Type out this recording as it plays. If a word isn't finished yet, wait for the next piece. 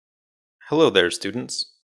Hello there, students.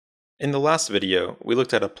 In the last video, we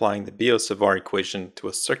looked at applying the Biot-Savart equation to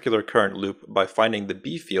a circular current loop by finding the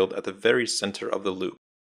B field at the very center of the loop.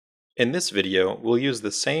 In this video, we'll use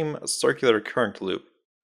the same circular current loop,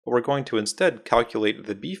 but we're going to instead calculate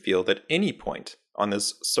the B field at any point on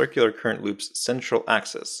this circular current loop's central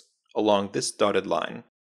axis, along this dotted line.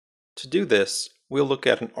 To do this, we'll look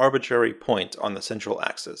at an arbitrary point on the central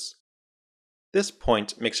axis. This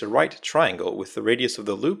point makes a right triangle with the radius of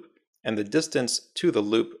the loop and the distance to the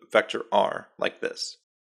loop vector r, like this.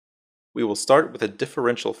 We will start with a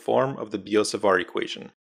differential form of the Biot-Savart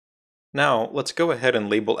equation. Now, let's go ahead and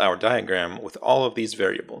label our diagram with all of these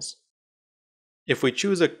variables. If we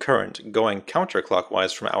choose a current going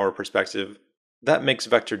counterclockwise from our perspective, that makes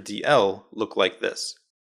vector dl look like this.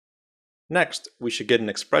 Next, we should get an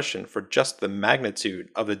expression for just the magnitude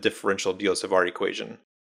of the differential Biot-Savart equation.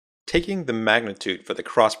 Taking the magnitude for the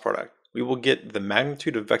cross product, we will get the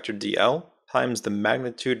magnitude of vector dl times the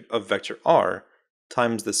magnitude of vector r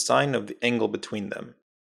times the sine of the angle between them.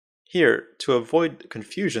 Here, to avoid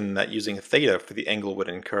confusion that using theta for the angle would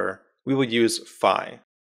incur, we will use phi.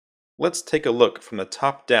 Let's take a look from the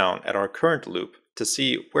top down at our current loop to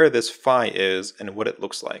see where this phi is and what it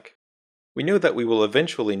looks like. We know that we will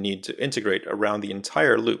eventually need to integrate around the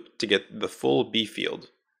entire loop to get the full B field.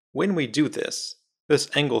 When we do this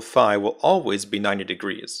angle phi will always be 90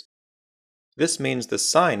 degrees. This means the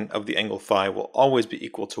sine of the angle phi will always be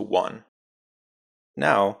equal to 1.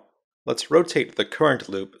 Now, let's rotate the current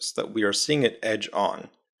loop so that we are seeing it edge on,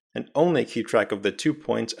 and only keep track of the 2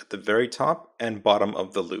 points at the very top and bottom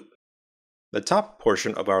of the loop. The top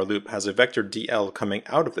portion of our loop has a vector dl coming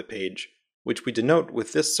out of the page, which we denote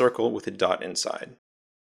with this circle with a dot inside.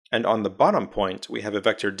 And on the bottom point, we have a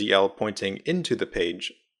vector dl pointing into the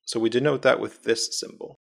page, so we denote that with this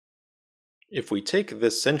symbol. If we take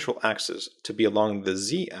this central axis to be along the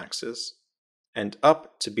z-axis, and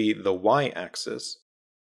up to be the y-axis,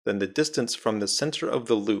 then the distance from the center of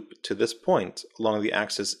the loop to this point along the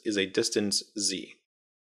axis is a distance z.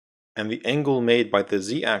 And the angle made by the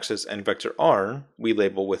z-axis and vector r we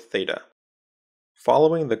label with theta.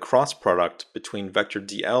 Following the cross product between vector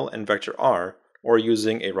dl and vector r, or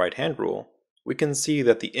using a right-hand rule, we can see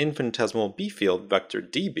that the infinitesimal B field vector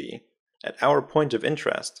dB, at our point of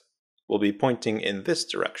interest, will be pointing in this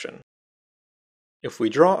direction. If we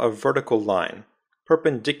draw a vertical line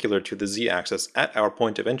perpendicular to the z-axis at our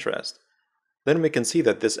point of interest, then we can see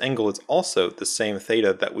that this angle is also the same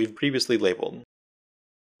theta that we've previously labeled.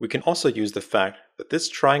 We can also use the fact that this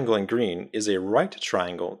triangle in green is a right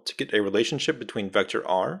triangle to get a relationship between vector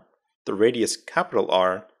r, the radius capital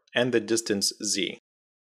R, and the distance z.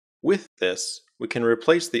 With this, we can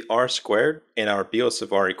replace the r squared in our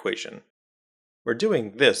Biot-Savart equation. We're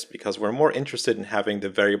doing this because we're more interested in having the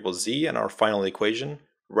variable z in our final equation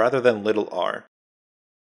rather than little r.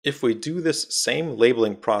 If we do this same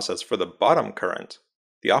labeling process for the bottom current,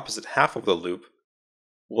 the opposite half of the loop,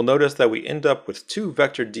 we'll notice that we end up with 2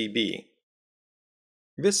 vector dB.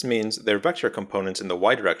 This means their vector components in the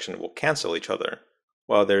y direction will cancel each other,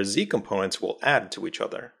 while their z components will add to each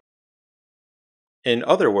other. In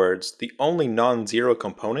other words, the only non-zero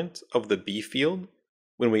component of the B field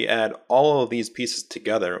when we add all of these pieces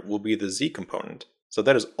together will be the z component, so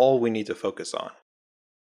that is all we need to focus on.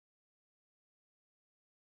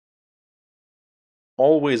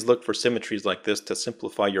 Always look for symmetries like this to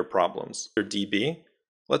simplify your problems. For dB,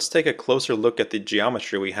 let's take a closer look at the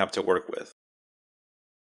geometry we have to work with.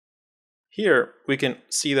 Here, we can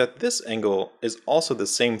see that this angle is also the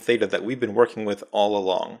same theta that we've been working with all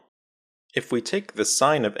along. If we take the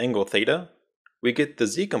sine of angle theta, we get the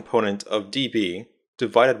z component of dB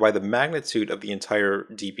divided by the magnitude of the entire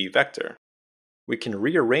dB vector. We can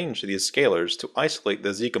rearrange these scalars to isolate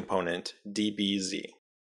the z component dBz.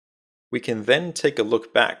 We can then take a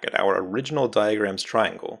look back at our original diagram's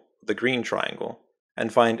triangle, the green triangle,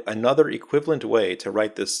 and find another equivalent way to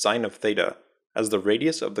write this sine of theta as the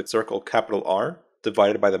radius of the circle capital R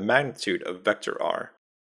divided by the magnitude of vector r.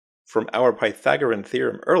 From our Pythagorean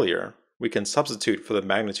theorem earlier, we can substitute for the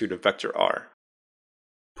magnitude of vector r.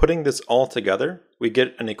 Putting this all together, we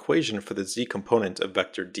get an equation for the z component of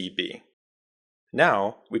vector dB.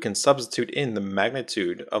 Now, we can substitute in the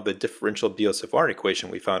magnitude of the differential Biot-Savart equation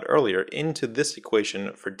we found earlier into this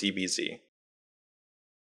equation for dBz.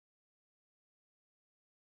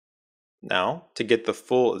 Now, to get the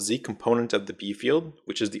full z component of the B field,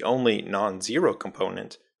 which is the only non-zero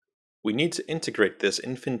component, we need to integrate this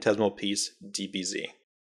infinitesimal piece dBz.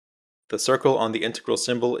 The circle on the integral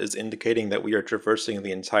symbol is indicating that we are traversing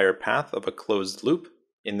the entire path of a closed loop,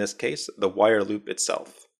 in this case, the wire loop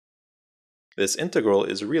itself. This integral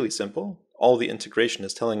is really simple. all the integration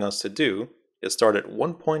is telling us to do is start at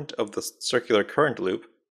one point of the circular current loop,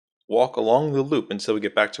 walk along the loop until we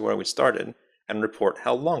get back to where we started, and report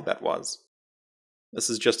how long that was. This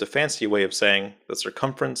is just a fancy way of saying the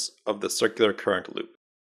circumference of the circular current loop.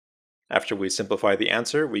 After we simplify the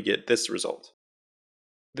answer, we get this result.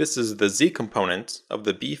 This is the z component of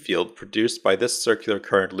the B field produced by this circular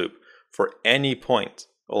current loop for any point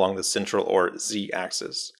along the central or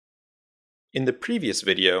z-axis. In the previous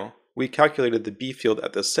video, we calculated the B field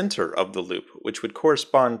at the center of the loop, which would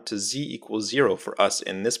correspond to z equals 0 for us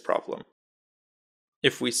in this problem.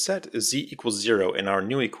 If we set z equals 0 in our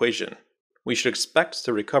new equation, we should expect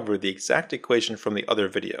to recover the exact equation from the other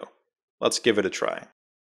video. Let's give it a try.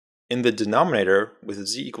 In the denominator with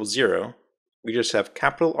z equals 0, we just have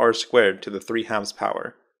capital R squared to the 3/2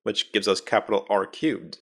 power, which gives us capital R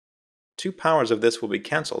cubed. 2 powers of this will be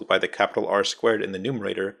cancelled by the capital R squared in the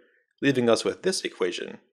numerator, leaving us with this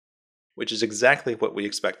equation, which is exactly what we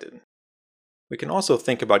expected. We can also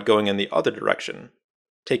think about going in the other direction,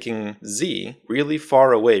 taking z really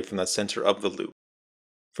far away from the center of the loop.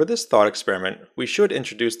 For this thought experiment, we should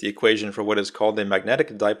introduce the equation for what is called a magnetic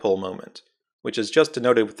dipole moment, which is just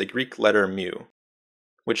denoted with the Greek letter mu,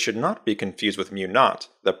 which should not be confused with mu naught,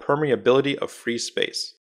 the permeability of free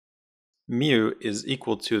space. Mu is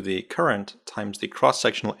equal to the current times the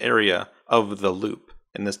cross-sectional area of the loop,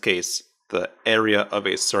 in this case, the area of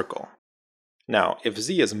a circle. Now, if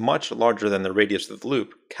z is much larger than the radius of the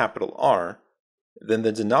loop, capital R, then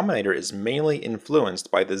the denominator is mainly influenced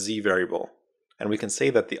by the z variable, and we can say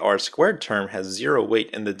that the r squared term has 0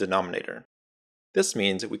 weight in the denominator. This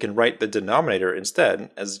means we can write the denominator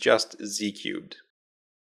instead as just z cubed.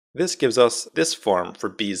 This gives us this form for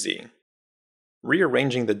bz.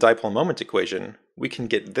 Rearranging the dipole moment equation, we can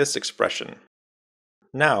get this expression.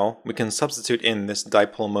 Now we can substitute in this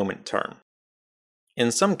dipole moment term.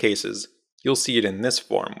 In some cases, you'll see it in this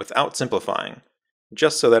form without simplifying,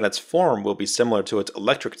 just so that its form will be similar to its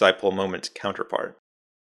electric dipole moment counterpart.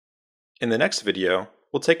 In the next video,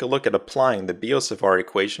 we'll take a look at applying the Biot-Savart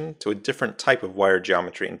equation to a different type of wire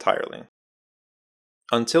geometry entirely.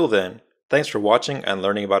 Until then, thanks for watching and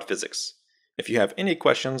learning about physics. If you have any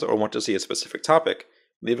questions or want to see a specific topic,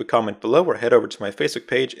 leave a comment below or head over to my Facebook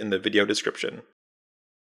page in the video description.